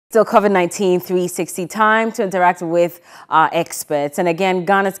Still COVID-19 360 time to interact with our experts. And again,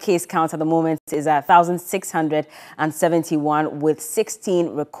 Ghana's case count at the moment is at 1,671 with 16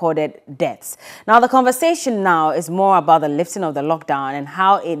 recorded deaths. Now, the conversation now is more about the lifting of the lockdown and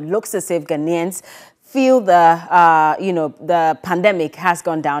how it looks as if Ghanaians feel the pandemic has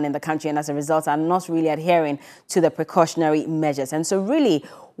gone down in the country, and as a result are not really adhering to the precautionary measures. And so really,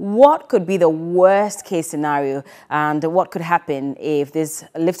 what could be the worst case scenario, and what could happen if this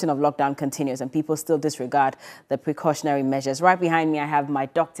lifting of lockdown continues and people still disregard the precautionary measures? Right behind me, I have my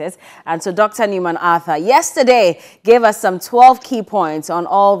doctors. And so Dr. Newman Bertha yesterday gave us some 12 key points on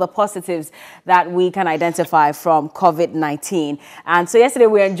all the positives that we can identify from COVID-19. And so yesterday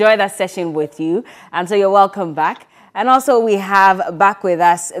we enjoyed that session with you. And so you're welcome back. And also we have back with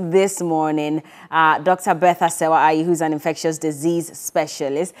us this morning Dr. Bertha, who's an infectious disease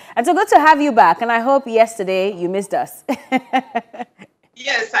specialist. And so good to have you back. And I hope yesterday you missed us.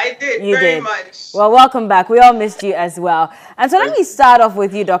 Yes, I did. Very much. Well, welcome back. We all missed you as well. And so let me start off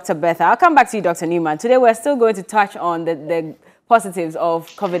with you, Dr. Bertha. I'll come back to you, Dr. Newman. Today we're still going to touch on the positives of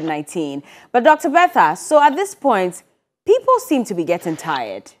COVID-19. But Dr. Bertha, so at this point, people seem to be getting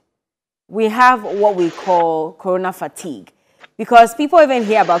tired. We have what we call corona fatigue, because people even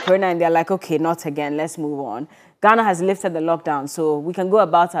hear about corona and they're like, okay, not again, let's move on. Ghana has lifted the lockdown, so we can go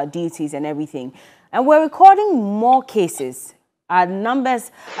about our duties and everything. And we're recording more cases. Our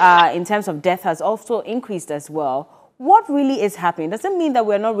numbers in terms of death has also increased as well. What really is happening? Does it mean that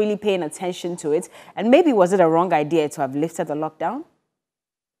we're not really paying attention to it? And maybe was it a wrong idea to have lifted the lockdown?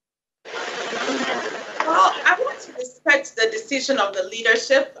 Well, I want to respect the decision of the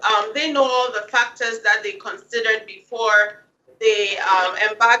leadership. They know all the factors that they considered before they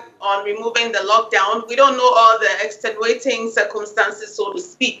embarked on removing the lockdown. We don't know all the extenuating circumstances, so to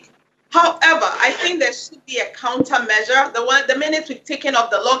speak. However, I think there should be a countermeasure. The minute we've taken off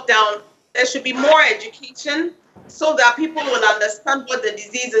the lockdown, there should be more education so that people will understand what the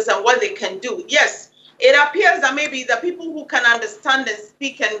disease is and what they can do. Yes, it appears that maybe the people who can understand and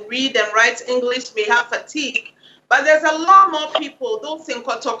speak and read and write English may have fatigue, but there's a lot more people, those in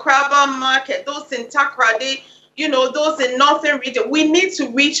Kotokraba Market, those in Takrady, those in Northern region. We need to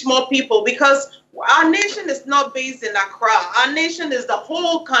reach more people because our nation is not based in Accra. Our nation is the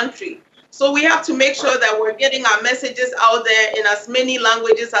whole country. So we have to make sure that we're getting our messages out there in as many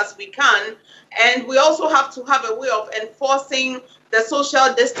languages as we can. And we also have to have a way of enforcing the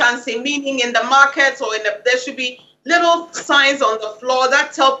social distancing, meaning in the markets or there should be little signs on the floor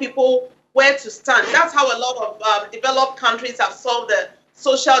that tell people where to stand. That's how a lot of developed countries have solved the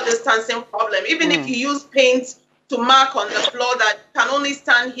social distancing problem. Even if you use paint to mark on the floor that can only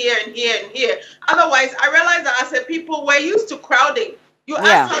stand here and here and here. Otherwise, I realize that as a people, we're used to crowding. You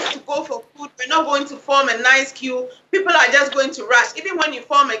ask us to go for food, we're not going to form a nice queue. People are just going to rush. Even when you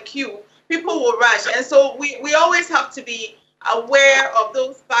form a queue, people will rush. And so we always have to be aware of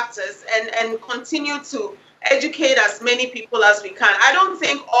those factors and continue to educate as many people as we can. I don't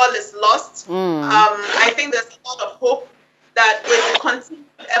think all is lost. I think there's a lot of hope that with continued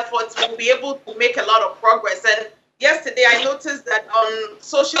efforts, we'll be able to make a lot of progress. And yesterday, I noticed that on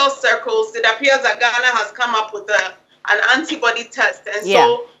social circles, it appears that Ghana has come up with an antibody test. And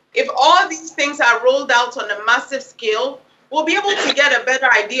so if all these things are rolled out on a massive scale, we'll be able to get a better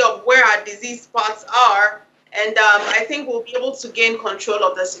idea of where our disease spots are. And I think we'll be able to gain control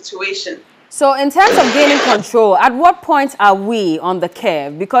of the situation. So in terms of gaining control, at what point are we on the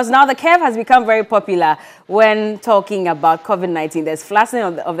curve? Because now the curve has become very popular when talking about COVID-19. There's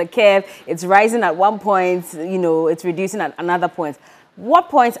flattening of the curve. It's rising at one point, it's reducing at another point. What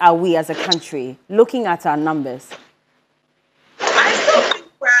point are we as a country looking at our numbers? I still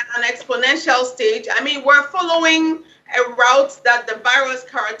think we're at an exponential stage. I mean, we're following a route that the virus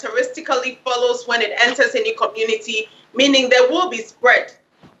characteristically follows when it enters any community, meaning there will be spread.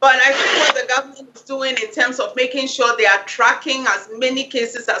 But I think what the government is doing in terms of making sure they are tracking as many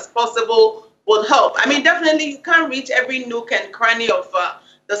cases as possible will help. I mean, definitely you can't reach every nook and cranny of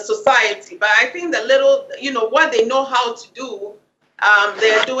the society, but I think the little, what they know how to do,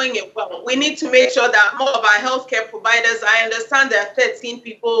 they're doing it well. We need to make sure that more of our healthcare providers, I understand there are 13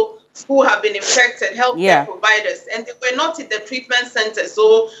 people who have been infected, healthcare providers, and they were not in the treatment center.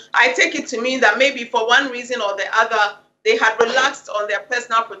 So I take it to mean that maybe for one reason or the other, they had relaxed on their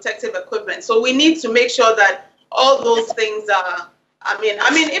personal protective equipment. So we need to make sure that all those things are, I mean,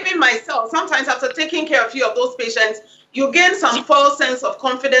 even myself, sometimes after taking care of a few of those patients, you gain some false sense of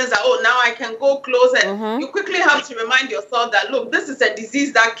confidence that, oh, now I can go close. And you quickly have to remind yourself that, look, this is a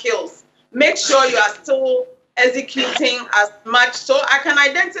disease that kills. Make sure you are still executing as much. So I can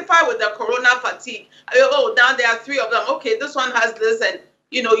identify with the corona fatigue. Oh, now there are 3 of them. Okay, this one has this and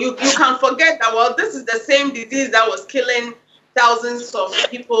you can forget that, well, this is the same disease that was killing thousands of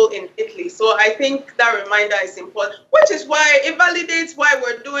people in Italy. So I think that reminder is important, which is why it validates why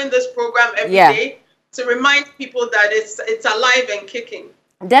we're doing this program every day, to remind people that it's alive and kicking.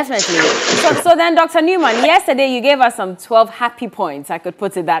 Definitely. So then, Dr. Newman, yesterday you gave us some 12 happy points, I could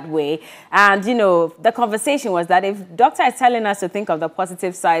put it that way. And, the conversation was that if doctor is telling us to think of the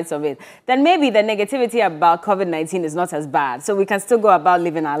positive sides of it, then maybe the negativity about COVID-19 is not as bad. So we can still go about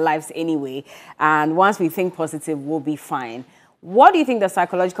living our lives anyway. And once we think positive, we'll be fine. What do you think the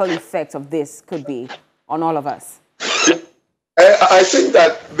psychological effect of this could be on all of us? I think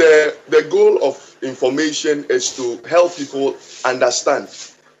that the goal of information is to help people understand.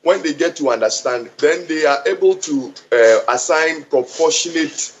 When they get to understand, then they are able to assign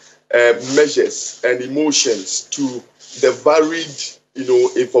proportionate measures and emotions to the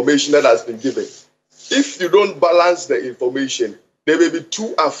varied, information that has been given. If you don't balance the information, they may be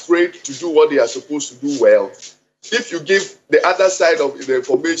too afraid to do what they are supposed to do well. If you give the other side of the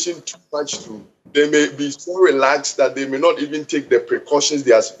information too much to, they may be so relaxed that they may not even take the precautions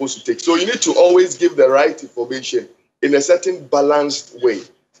they are supposed to take. So you need to always give the right information in a certain balanced way.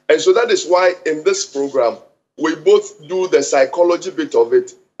 And so that is why in this program, we both do the psychology bit of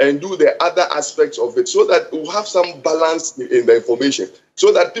it and do the other aspects of it, so that we'll have some balance in the information,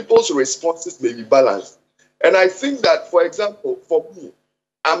 so that people's responses may be balanced. And I think that, for example, for me,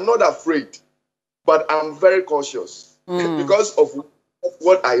 I'm not afraid, but I'm very cautious because of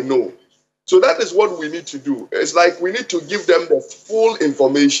what I know. So that is what we need to do. It's like we need to give them the full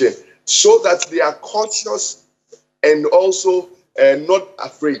information so that they are cautious and also not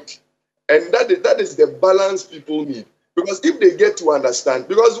afraid. And that is the balance people need. Because if they get to understand,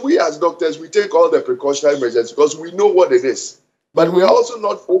 because we as doctors, we take all the precautionary measures because we know what it is. But we are also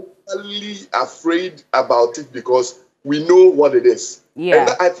not overly afraid about it because we know what it is. Yeah.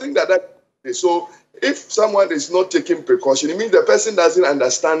 And I think that so if someone is not taking precaution, it means the person doesn't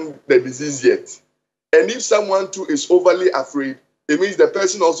understand the disease yet. And if someone too is overly afraid, it means the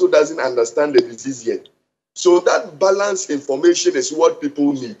person also doesn't understand the disease yet. So that balanced information is what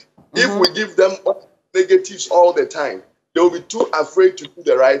people need. If we give them negatives all the time, they will be too afraid to do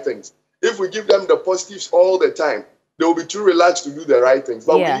the right things. If we give them the positives all the time, they will be too relaxed to do the right things.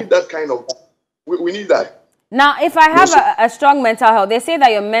 But we need that kind of, we need that. Now, if I have a strong mental health, they say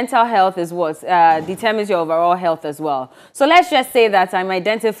that your mental health is what determines your overall health as well. So let's just say that I'm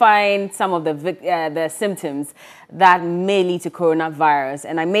identifying some of the symptoms that may lead to coronavirus,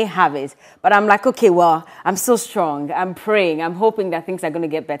 and I may have it, but I'm like, okay, well, I'm so strong. I'm praying. I'm hoping that things are going to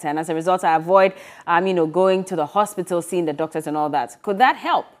get better. And as a result, I avoid, going to the hospital, seeing the doctors and all that. Could that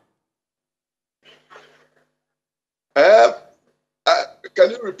help? Can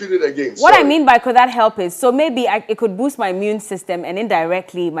you repeat it again? What I mean by could that help is, so maybe it could boost my immune system, and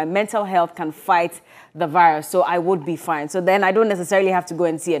indirectly my mental health can fight the virus, so I would be fine. So then I don't necessarily have to go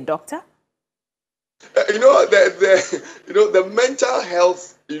and see a doctor? The mental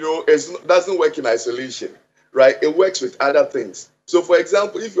health, doesn't work in isolation, right? It works with other things. So for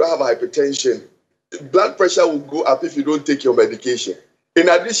example, if you have hypertension, blood pressure will go up if you don't take your medication. In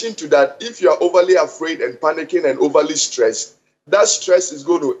addition to that, if you are overly afraid and panicking and overly stressed, that stress is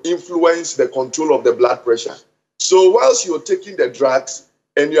going to influence the control of the blood pressure. So whilst you're taking the drugs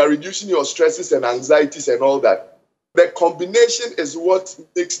and you are reducing your stresses and anxieties and all that, the combination is what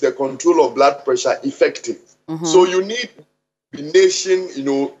makes the control of blood pressure effective. So you need combination,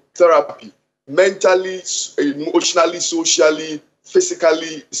 therapy, mentally, emotionally, socially,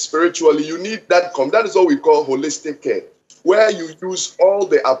 physically, spiritually. You need that. That is what we call holistic care, where you use all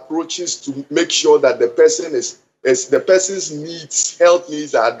the approaches to make sure that the person's needs, health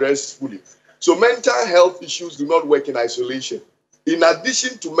needs are addressed fully. So mental health issues do not work in isolation. In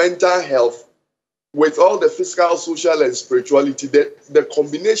addition to mental health, with all the physical, social, and spirituality, the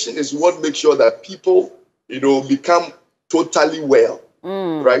combination is what makes sure that people, become totally well,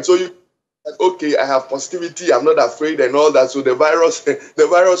 right? So okay, I have positivity, I'm not afraid and all that. So the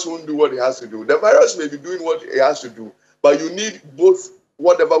virus won't do what it has to do. The virus may be doing what it has to do, but you need both,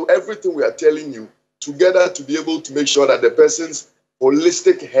 everything we are telling you, together to be able to make sure that the person's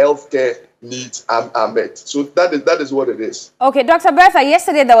holistic health care needs are met. So that is what it is. Okay, Dr. Bertha,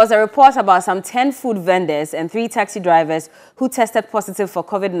 yesterday there was a report about some 10 food vendors and 3 taxi drivers who tested positive for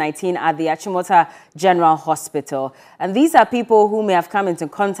COVID-19 at the Achimota General Hospital. And these are people who may have come into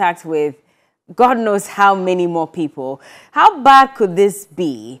contact with God knows how many more people. How bad could this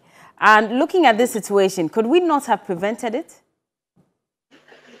be? And looking at this situation, could we not have prevented it?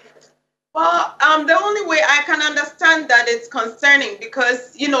 Well, the only way I can understand that it's concerning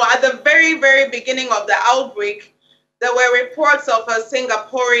because, at the very, very beginning of the outbreak, there were reports of a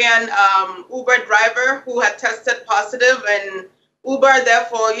Singaporean Uber driver who had tested positive, and Uber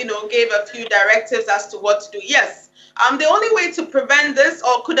therefore, gave a few directives as to what to do. Yes, the only way to prevent this,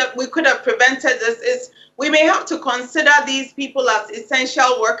 or we could have prevented this, is we may have to consider these people as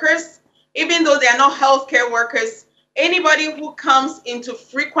essential workers, even though they are not healthcare workers. Anybody who comes into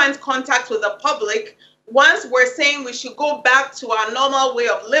frequent contact with the public, once we're saying we should go back to our normal way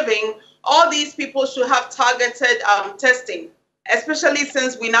of living, all these people should have targeted testing, especially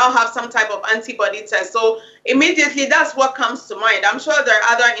since we now have some type of antibody test. So immediately, that's what comes to mind. I'm sure there are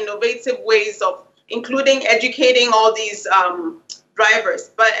other innovative ways of including educating all these drivers,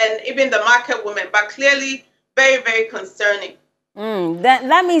 and even the market women, but clearly very, very concerning.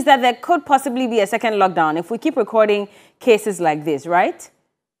 That means that there could possibly be a second lockdown if we keep recording cases like this, right?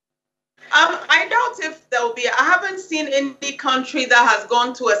 I doubt if there will be. I haven't seen any country that has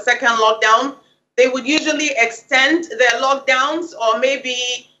gone to a second lockdown. They would usually extend their lockdowns, or maybe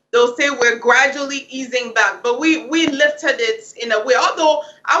they'll say we're gradually easing back. But we lifted it in a way. Although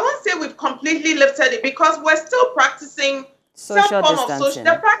I won't say we've completely lifted it, because we're still practicing social distancing.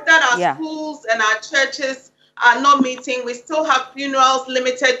 The fact that our schools and our churches are not meeting, we still have funerals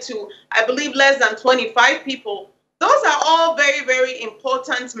limited to, I believe, less than 25 people. Those are all very, very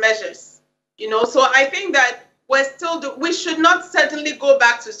important measures. So I think that we should not certainly go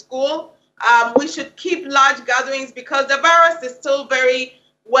back to school. We should keep large gatherings, because the virus is still very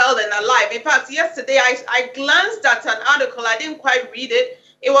well and alive. In fact, yesterday I glanced at an article. I didn't quite read it.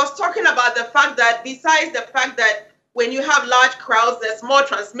 It was talking about the fact that besides the fact that when you have large crowds, there's more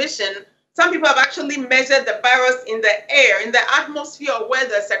transmission. Some people have actually measured the virus in the air, in the atmosphere where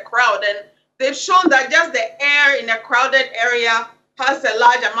there's a crowd. And they've shown that just the air in a crowded area has a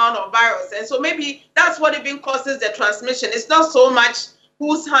large amount of virus. And so maybe that's what even causes the transmission. It's not so much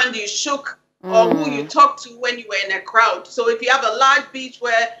whose hand you shook or who you talked to when you were in a crowd. So if you have a large beach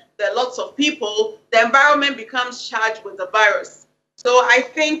where there are lots of people, the environment becomes charged with the virus. So I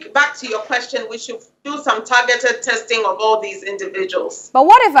think, back to your question, we should do some targeted testing of all these individuals. But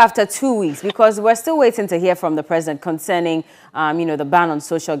what if after 2 weeks, because we're still waiting to hear from the president concerning, the ban on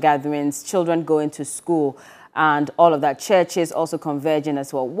social gatherings, children going to school, and all of that, churches also converging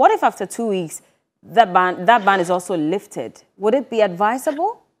as well. What if after 2 weeks that ban is also lifted? Would it be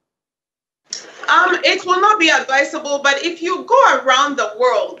advisable? It will not be advisable, but if you go around the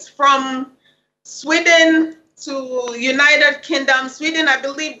world, from Sweden to United Kingdom, Sweden, I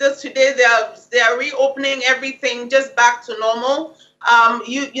believe this today, they are reopening everything just back to normal.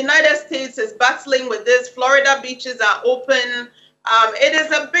 United States is battling with this. Florida beaches are open.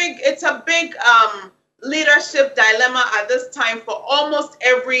 It's a big leadership dilemma at this time for almost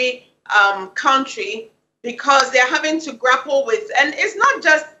every country, because they're having to grapple with, and it's not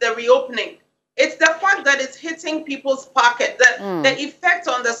just the reopening, it's the fact that it's hitting people's pocket, the effect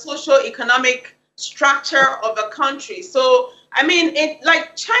on the socio-economic structure of a country. So, I mean,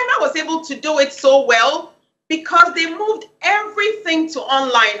 China was able to do it so well because they moved everything to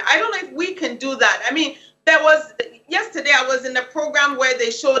online. I don't know if we can do that. I mean, yesterday I was in a program where they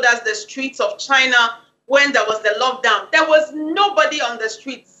showed us the streets of China when there was the lockdown. There was nobody on the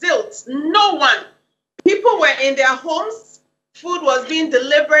street, zilch, no one. People were in their homes, food was being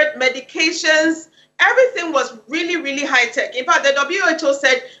delivered, medications, everything was really, really high tech. In fact, the WHO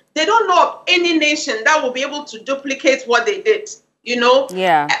said they don't know of any nation that will be able to duplicate what they did,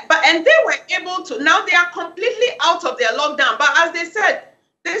 Yeah. And they were able to. Now they are completely out of their lockdown. But as they said,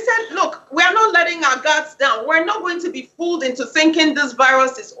 look, we are not letting our guards down. We're not going to be fooled into thinking this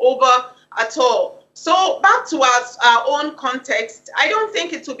virus is over at all. So back to our own context, I don't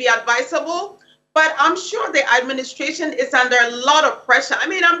think it will be advisable, but I'm sure the administration is under a lot of pressure. I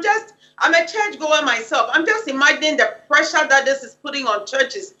mean, I'm a churchgoer myself. I'm just imagining the pressure that this is putting on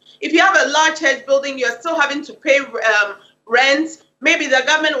churches. If you have a large church building, you're still having to pay rent. Maybe the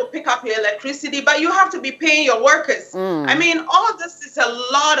government will pick up your electricity, but you have to be paying your workers. I mean, all this is a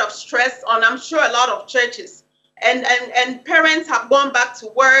lot of stress on, I'm sure, a lot of churches. And parents have gone back to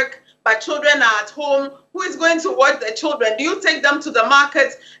work, but children are at home. Who is going to watch the children? Do you take them to the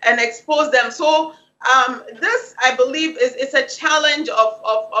market and expose them? So this, I believe, is a challenge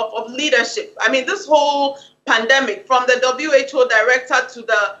of leadership. I mean, this whole pandemic, from the WHO director to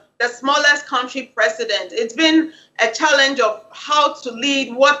the smallest country president, it's been a challenge of how to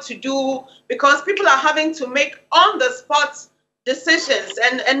lead, what to do, because people are having to make on-the-spot decisions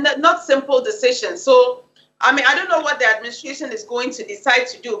and not simple decisions. So, I mean, I don't know what the administration is going to decide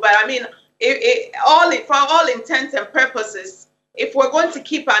to do, but I mean, for all intents and purposes, if we're going to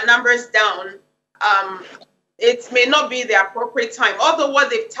keep our numbers down, it may not be the appropriate time. Although what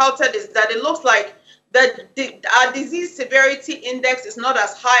they've touted is that it looks like our disease severity index is not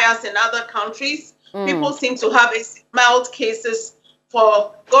as high as in other countries. People seem to have mild cases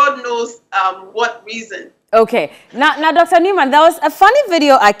for God knows what reason. Okay. Now, Dr. Newman, there was a funny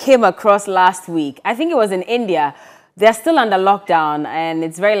video I came across last week. I think it was in India. They're still under lockdown, and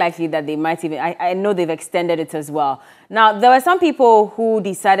it's very likely that they might even, I know they've extended it as well. Now, there were some people who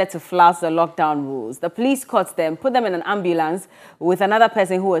decided to flout the lockdown rules. The police caught them, put them in an ambulance with another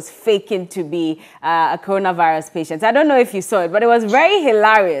person who was faking to be a coronavirus patient. I don't know if you saw it, but it was very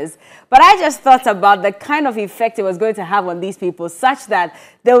hilarious. But I just thought about the kind of effect it was going to have on these people, such that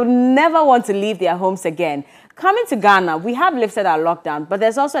they would never want to leave their homes again. Coming to Ghana, we have lifted our lockdown, but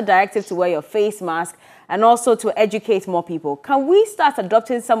there's also a directive to wear your face mask and also to educate more people. Can we start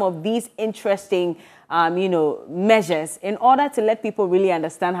adopting some of these interesting, measures in order to let people really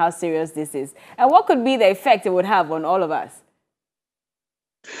understand how serious this is? And what could be the effect it would have on all of us?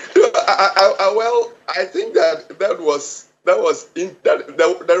 Well, I think that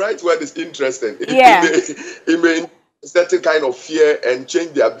the right word is interesting. Yeah. It may certain kind of fear and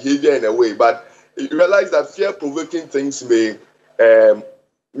change their behavior in a way, but you realize that fear-provoking things may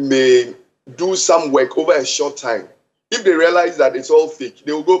do some work over a short time. If they realize that it's all fake,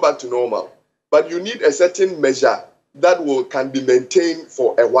 they will go back to normal. But you need a certain measure that can be maintained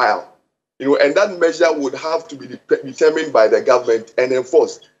for a while, and that measure would have to be determined by the government and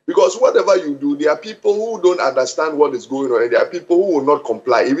enforced. Because whatever you do, there are people who don't understand what is going on, and there are people who will not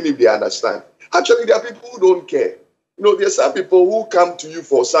comply, even if they understand. Actually, there are people who don't care. There are some people who come to you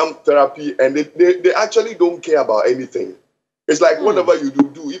for some therapy, and they actually don't care about anything. It's like, whatever you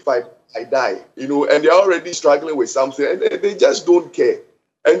do, if I die, and they're already struggling with something, and they just don't care.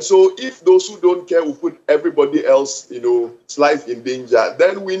 And so if those who don't care will put everybody else's life in danger,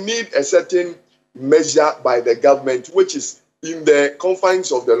 then we need a certain measure by the government, which is in the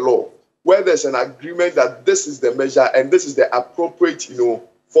confines of the law, where there's an agreement that this is the measure and this is the appropriate,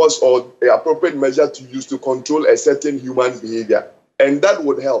 force or the appropriate measure to use to control a certain human behavior. And that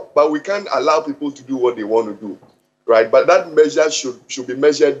would help. But we can't allow people to do what they want to do. Right, but that measure should be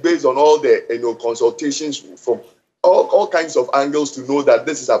measured based on all the consultations from all kinds of angles to know that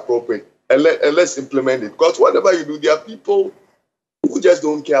this is appropriate, and let's implement it. Because whatever you do, there are people who just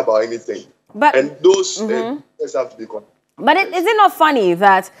don't care about anything, and those just have to be controlled. But is it not funny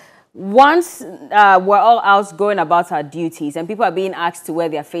that once we're all out going about our duties and people are being asked to wear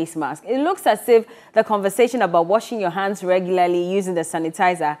their face mask, it looks as if the conversation about washing your hands regularly, using the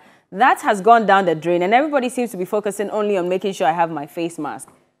sanitizer, that has gone down the drain, and everybody seems to be focusing only on making sure I have my face mask.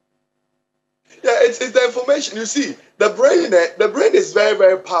 Yeah, it's the information. You see, the brain is very,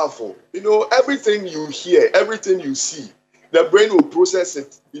 very powerful. Everything you hear, everything you see, the brain will process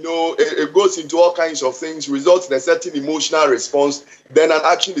it. It goes into all kinds of things, results in a certain emotional response, then an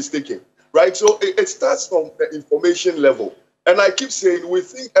action is taken. Right? So it starts from the information level. And I keep saying, we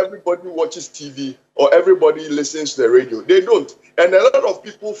think everybody watches TV or everybody listens to the radio. They don't. And a lot of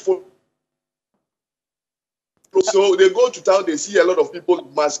people follow. So they go to town, they see a lot of people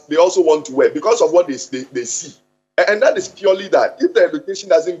with masks, they also want to wear because of what they see. And that is purely that. If the education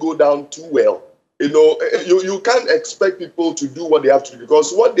doesn't go down too well, you can't expect people to do what they have to do,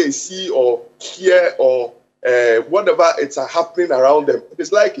 because what they see or hear or whatever it's happening around them,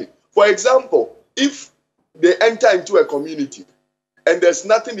 it's likely. For example, if they enter into a community and there's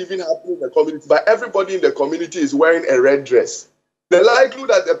nothing even happening in the community, but everybody in the community is wearing a red dress, the likelihood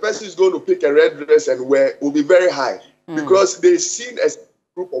that the person is going to pick a red dress and wear will be very high, because they've seen a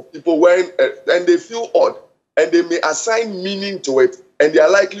group of people wearing and they feel odd, and they may assign meaning to it, and they are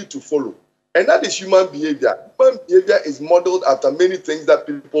likely to follow. And that is human behavior. Human behavior is modeled after many things that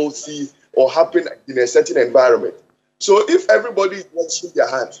people see or happen in a certain environment. So if everybody is washing their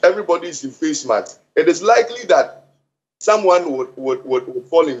hands, everybody is in face masks, it is likely that someone would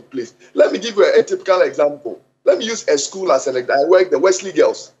fall in place. Let me give you a typical example. Let me use a school as an example. I work the Wesley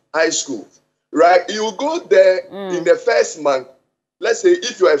Girls High School, right? You go there in the first month. Let's say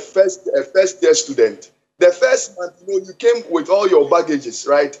if you're a first year student, the first month, you came with all your baggages,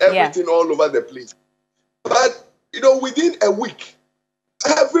 right? Everything all over the place. But, within a week,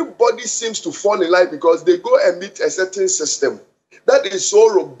 everybody seems to fall in line because they go and meet a certain system that is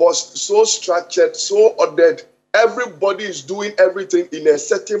so robust, so structured, so ordered. Everybody is doing everything in a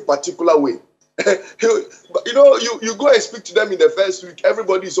certain particular way. You go and speak to them in the first week,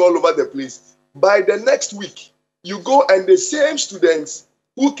 everybody is all over the place. By the next week, you go and the same students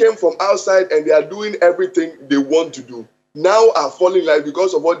who came from outside and they are doing everything they want to do now are falling in line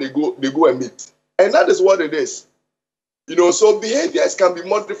because of what they go and meet. And that is what it is. So behaviors can be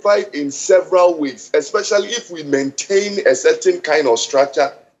modified in several ways, especially if we maintain a certain kind of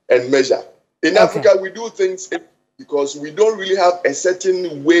structure and measure. In Africa, we do things because we don't really have a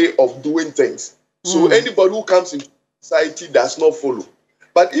certain way of doing things. So anybody who comes into society does not follow.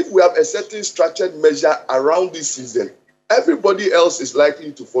 But if we have a certain structured measure around this season, everybody else is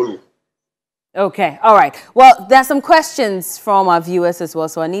likely to follow. Okay, all right. Well, there are some questions from our viewers as well,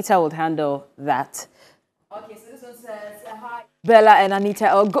 so Anita will handle that. Okay, so this one says, hi, Bella and Anita.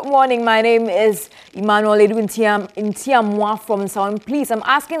 Oh, good morning. My name is Emmanuel Edu Ntiamwa from Sound. Please, I'm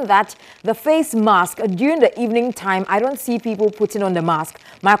asking that the face mask during the evening time, I don't see people putting on the mask.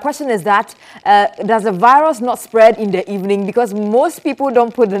 My question is that, does the virus not spread in the evening? Because most people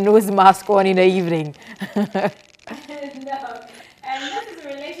don't put the nose mask on in the evening. No. And this is in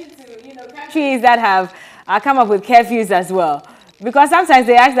relation to, you know, countries that have come up with curfews as well. Because sometimes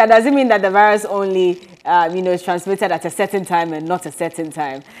they ask that, does it mean that the virus only, you know, is transmitted at a certain time and not a certain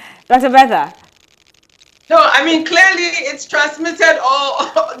time? Dr. Bertha? No, I mean, clearly it's transmitted all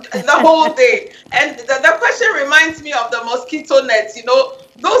the whole day. And the question reminds me of the mosquito nets, you know,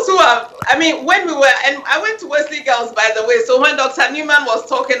 those who have, I mean, when we were, and I went to Wesley Girls, by the way, so when Dr. Newman was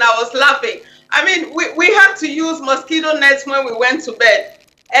talking, I was laughing. I mean, we had to use mosquito nets when we went to bed.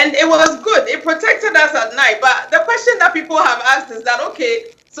 And it was good. It protected us at night. But the question that people have asked is that, okay,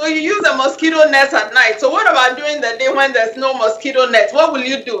 so you use a mosquito net at night. So what about during the day when there's no mosquito net? What will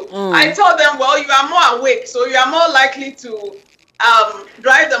you do? I told them, well, you are more awake, so you are more likely to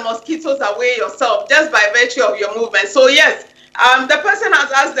drive the mosquitoes away yourself just by virtue of your movement. So yes, the person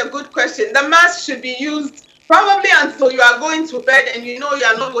has asked a good question. The mask should be used probably until you are going to bed and you know you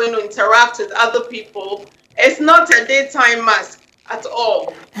are not going to interact with other people. It's not a daytime mask at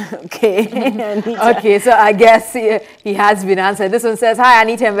all. Okay. Okay, so I guess he has been answered. This one says, hi,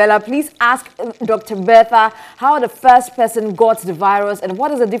 Anita and Bella. Please ask Dr. Bertha how the first person got the virus and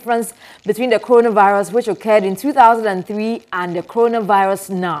what is the difference between the coronavirus which occurred in 2003 and the coronavirus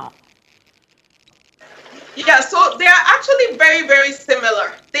now? Yeah, so they are actually very, very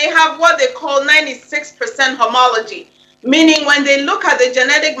similar. They have what they call 96% homology, meaning when they look at the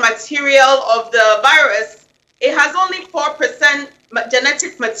genetic material of the virus, it has only 4%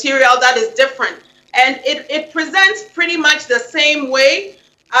 genetic material that is different. And it presents pretty much the same way,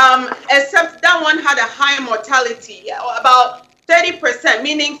 except that one had a high mortality, about 30%,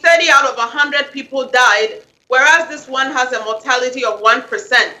 meaning 30 out of 100 people died, whereas this one has a mortality of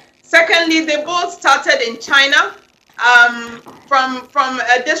 1%. Secondly, they both started in China, from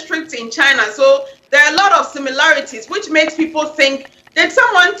a district in China. So there are a lot of similarities, which makes people think, did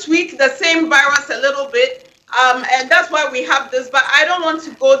someone tweak the same virus a little bit? And that's why we have this, but I don't want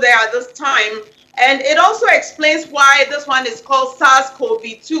to go there at this time. And it also explains why this one is called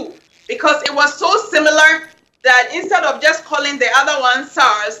SARS-CoV-2, because it was so similar that instead of just calling the other one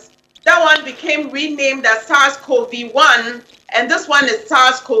SARS, that one became renamed as SARS-CoV-1, and this one is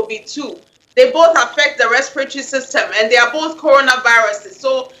SARS-CoV-2. They both affect the respiratory system, and they are both coronaviruses.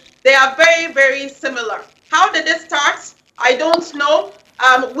 So they are very, very similar. How did it start? I don't know.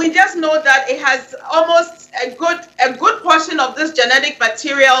 We just know that it has almost a good portion of this genetic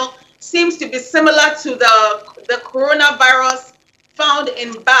material seems to be similar to the coronavirus found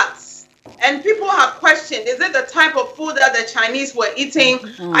in bats. And people have questioned, is it the type of food that the Chinese were eating?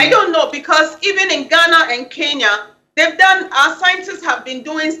 I don't know, because even in Ghana and Kenya, our scientists have been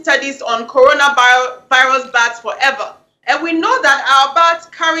doing studies on coronavirus bats forever. And we know that our bats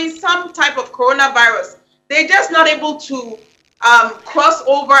carry some type of coronavirus. They're just not able to cross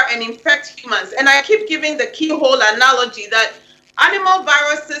over and infect humans. And I keep giving the keyhole analogy that animal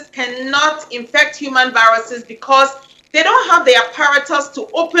viruses cannot infect human viruses because they don't have the apparatus to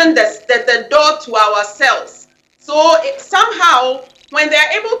open the door to our cells. So somehow, when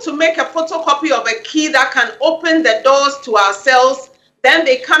they're able to make a photocopy of a key that can open the doors to our cells, then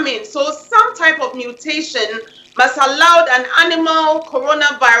they come in. So some type of mutation must allow an animal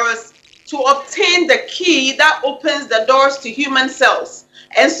coronavirus to obtain the key that opens the doors to human cells.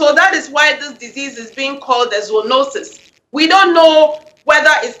 And so that is why this disease is being called a zoonosis. We don't know whether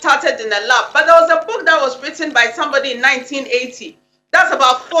it started in a lab, but there was a book that was written by somebody in 1980. That's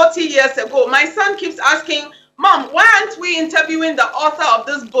about 40 years ago. My son keeps asking, Mom, why aren't we interviewing the author of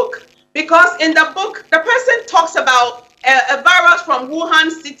this book? Because in the book, the person talks about a virus from Wuhan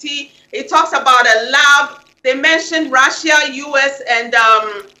city. It talks about a lab. They mentioned Russia, US, and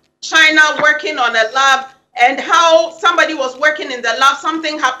China working on a lab, and how somebody was working in the lab,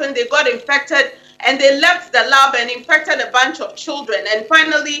 something happened, they got infected, and they left the lab and infected a bunch of children. And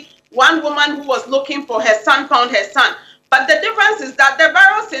finally, one woman who was looking for her son found her son. But the difference is that the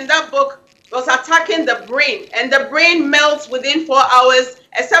virus in that book was attacking the brain, and the brain melts within 4 hours,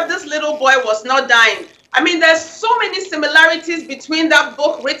 except this little boy was not dying. I mean, there's so many similarities between that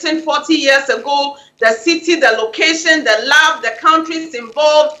book written 40 years ago, the city, the location, the lab, the countries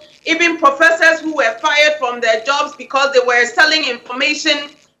involved, even professors who were fired from their jobs because they were selling information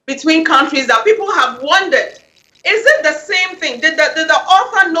between countries, that people have wondered, is it the same thing? Did the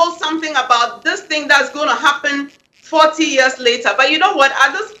author know something about this thing that's going to happen 40 years later? But you know what?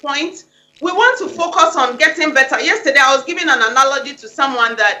 At this point, we want to focus on getting better. Yesterday, I was giving an analogy to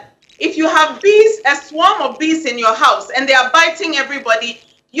someone that if you have bees, a swarm of bees in your house, and they are biting everybody,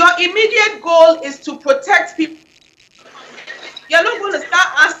 your immediate goal is to protect people. You're not going to start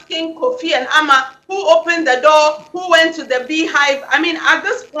asking Kofi and Amma who opened the door, who went to the beehive. I mean, at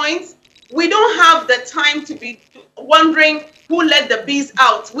this point, we don't have the time to be wondering who let the bees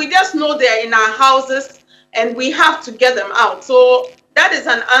out. We just know they're in our houses and we have to get them out. So that is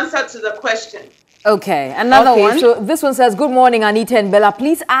an answer to the question. Okay, another one. So this one says, good morning, Anita and Bella.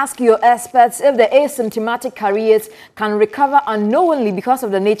 Please ask your experts if the asymptomatic carriers can recover unknowingly because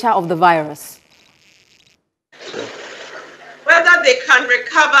of the nature of the virus. Whether they can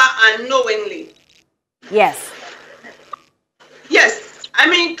recover unknowingly. Yes. Yes. I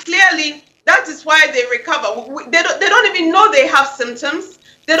mean, clearly, that is why they recover. They don't even know they have symptoms.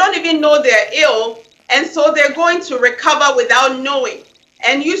 They don't even know they're ill. And so they're going to recover without knowing.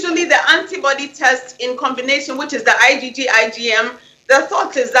 And usually the antibody test in combination, which is the IgG, IgM, the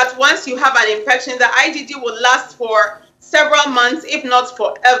thought is that once you have an infection, the IgG will last for several months, if not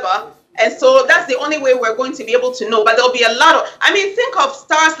forever. And so that's the only way we're going to be able to know. But there'll be a lot of, I mean, think of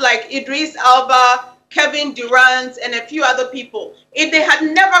stars like Idris Elba, Kevin Durant, and a few other people. If they had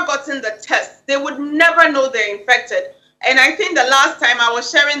never gotten the test, they would never know they're infected. And I think the last time I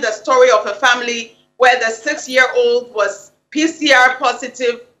was sharing the story of a family where the 6-year-old was PCR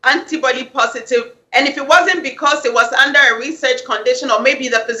positive, antibody positive, and if it wasn't because it was under a research condition or maybe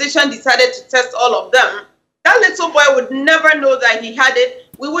the physician decided to test all of them, that little boy would never know that he had it.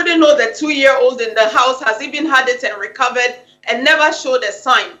 We wouldn't know the 2-year-old in the house has even had it and recovered and never showed a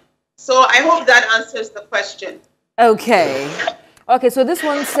sign. So I hope that answers the question. Okay. Okay, so this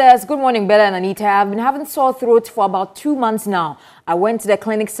one says, good morning, Bella and Anita. I've been having sore throat for about 2 months now. I went to the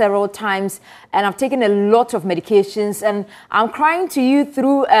clinic several times and I've taken a lot of medications, and I'm crying to you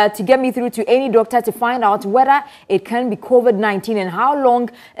through to get me through to any doctor to find out whether it can be COVID-19 and how long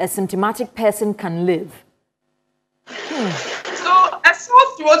a symptomatic person can live. So a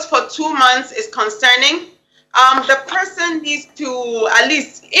sore throat for 2 months is concerning. The person needs to, at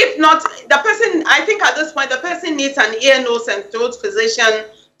least, if not, the person, I think at this point, the person needs an ear, nose, and throat physician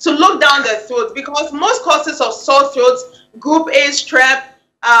to look down their throat, because most causes of sore throats, group A strep,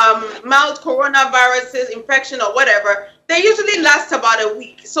 mild coronaviruses, infection, or whatever, they usually last about a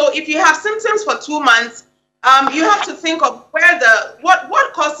week. So if you have symptoms for 2 months, you have to think of where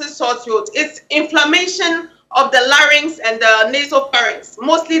what causes sore throat. It's inflammation of the larynx and the nasopharynx,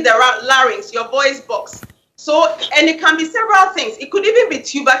 mostly the larynx, your voice box. So, and it can be several things. It could even be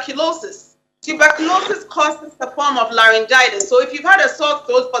tuberculosis. Tuberculosis causes a form of laryngitis. So if you've had a sore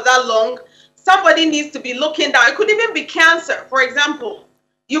throat for that long, somebody needs to be looking down. It could even be cancer, for example.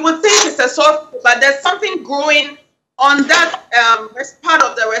 You would think it's a sore throat, but there's something growing on that part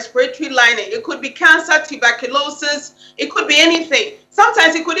of the respiratory lining. It could be cancer, tuberculosis. It could be anything.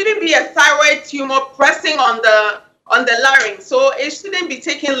 Sometimes it could even be a thyroid tumor pressing on the larynx. So it shouldn't be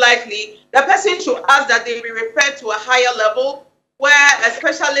taken lightly. The person should ask that they be referred to a higher level where a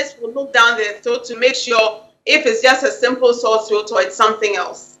specialist will look down their throat to make sure if it's just a simple sore throat or it's something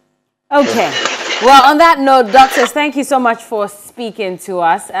else. Okay. Well, on that note, doctors, thank you so much for speaking to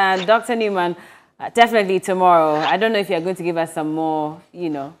us. And Dr. Newman, definitely tomorrow. I don't know if you're going to give us some more, you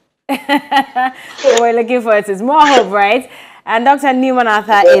know. What we're looking for is more hope, right? And Dr. Newman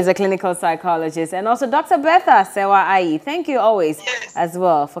Bertha is a clinical psychologist, and also Dr. Bertha Sewa Ayi. Thank you always as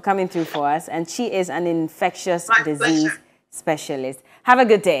well for coming through for us. And she is an infectious disease specialist. Have a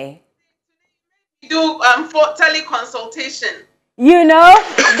good day. We do for teleconsultation. You know,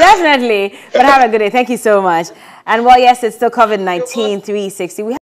 definitely. But have a good day. Thank you so much. And well, yes, it's still COVID-19 360.